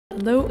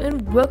Hello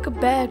and welcome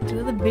back to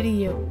another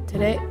video.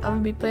 Today I'm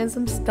gonna be playing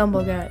some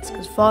Stumble Guys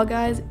because Fall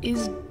Guys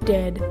is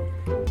dead.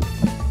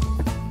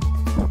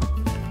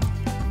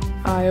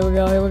 Alright,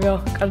 here we go.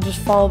 Gotta just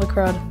follow the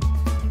crowd.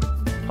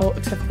 Oh,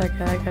 except for that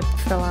guy. That guy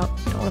fell out.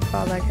 Don't wanna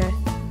follow that guy.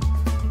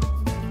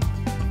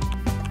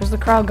 Where's the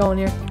crowd going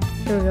here?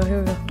 Here we go.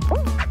 No.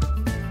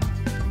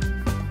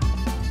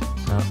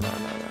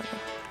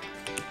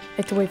 I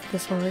have to wait for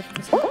this one,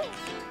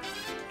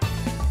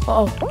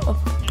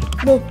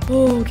 No,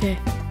 okay.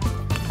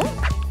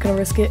 Gonna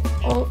risk it.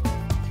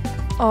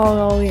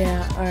 Oh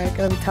yeah. Alright,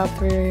 gotta be top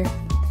 3 right here.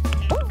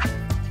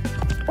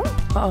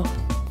 Oh,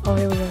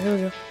 here we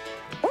go.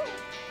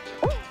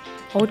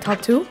 Oh,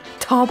 top 2?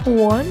 Top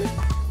 1?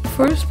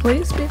 First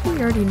place, maybe?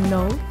 We already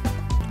know.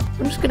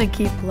 I'm just gonna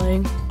keep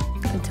playing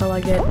until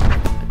I get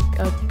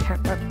a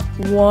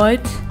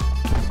what?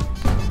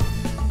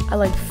 I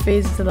like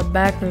phased to the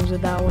back rooms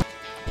with that one.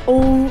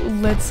 Oh,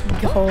 let's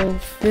go.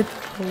 5th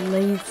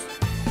place.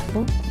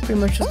 Well, pretty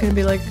much just gonna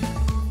be like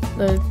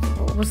the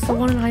what's the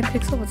one in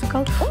Hypixel? What's it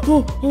called?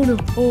 Oh no!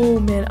 Oh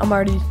man, I'm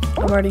already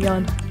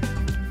gone.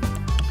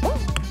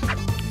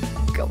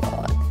 Come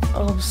on!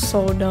 Oh, I'm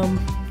so dumb.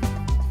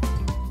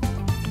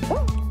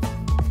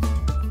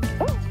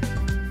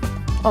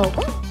 Oh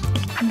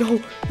no!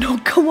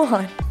 Come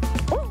on!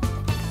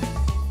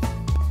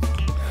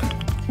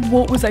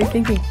 What was I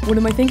thinking? What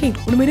am I thinking?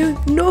 What am I doing?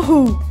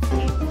 No!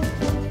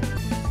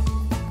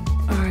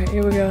 All right,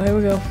 here we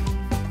go.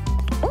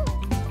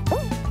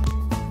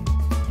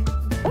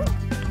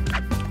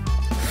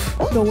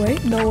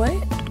 No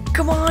way.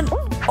 Come on.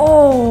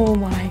 Oh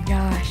my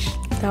gosh.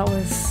 That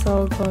was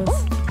so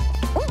close.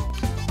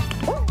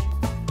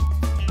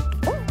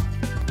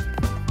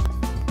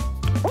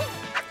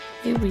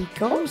 Here we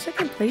go.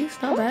 2nd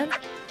place. Not bad.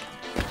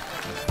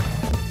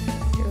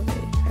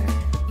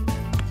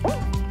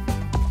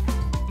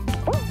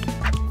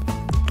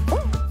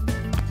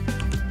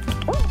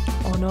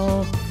 Oh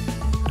no.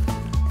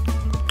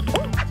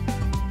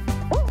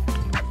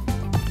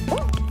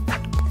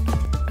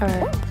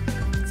 Alright.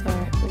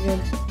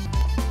 Good.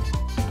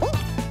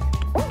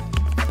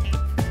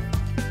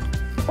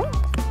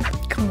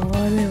 Come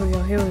on, here we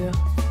go.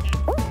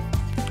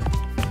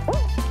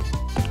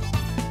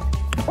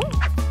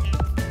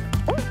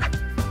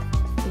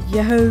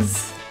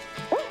 Yes!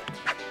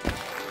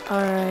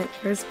 Alright,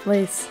 1st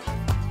place.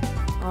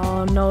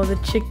 Oh no, the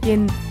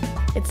chicken.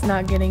 It's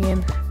not getting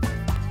in.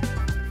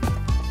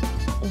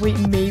 Wait,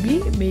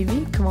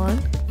 maybe? Come on.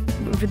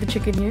 Move the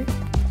chicken here.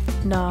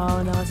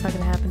 No, it's not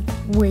gonna happen.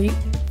 Wait.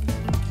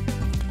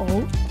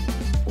 Oh,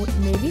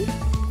 maybe?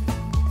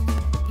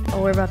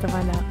 Oh, we're about to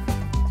find out.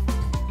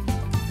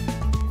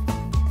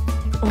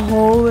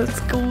 Oh, let's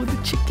go with the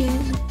chicken.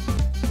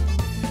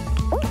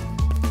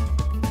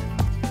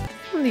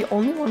 I'm the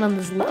only one on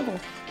this level.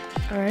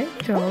 Alright,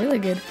 doing really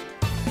good.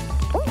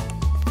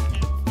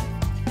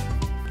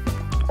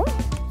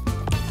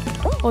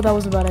 Oh, that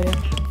was a bad idea.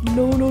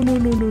 No.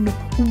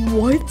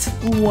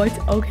 What?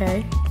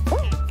 Okay.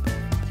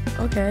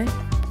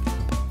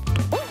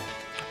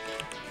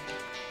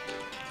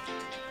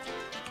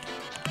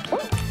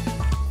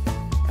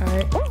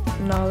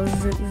 No, this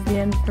is the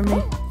end for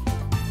me.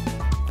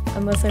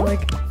 Unless I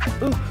like...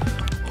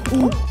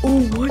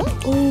 What?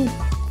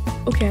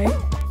 Oh, okay.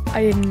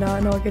 I did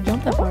not know I could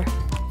jump that far.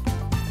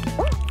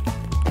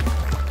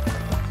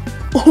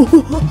 Oh,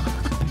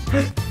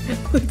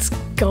 let's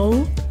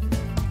go.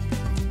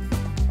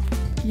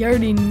 You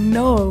already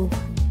know.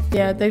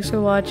 Yeah, thanks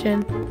for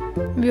watching.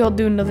 Maybe I'll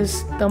do another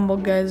Stumble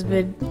Guys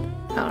vid.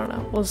 I don't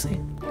know. We'll see.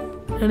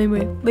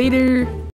 Anyway, later.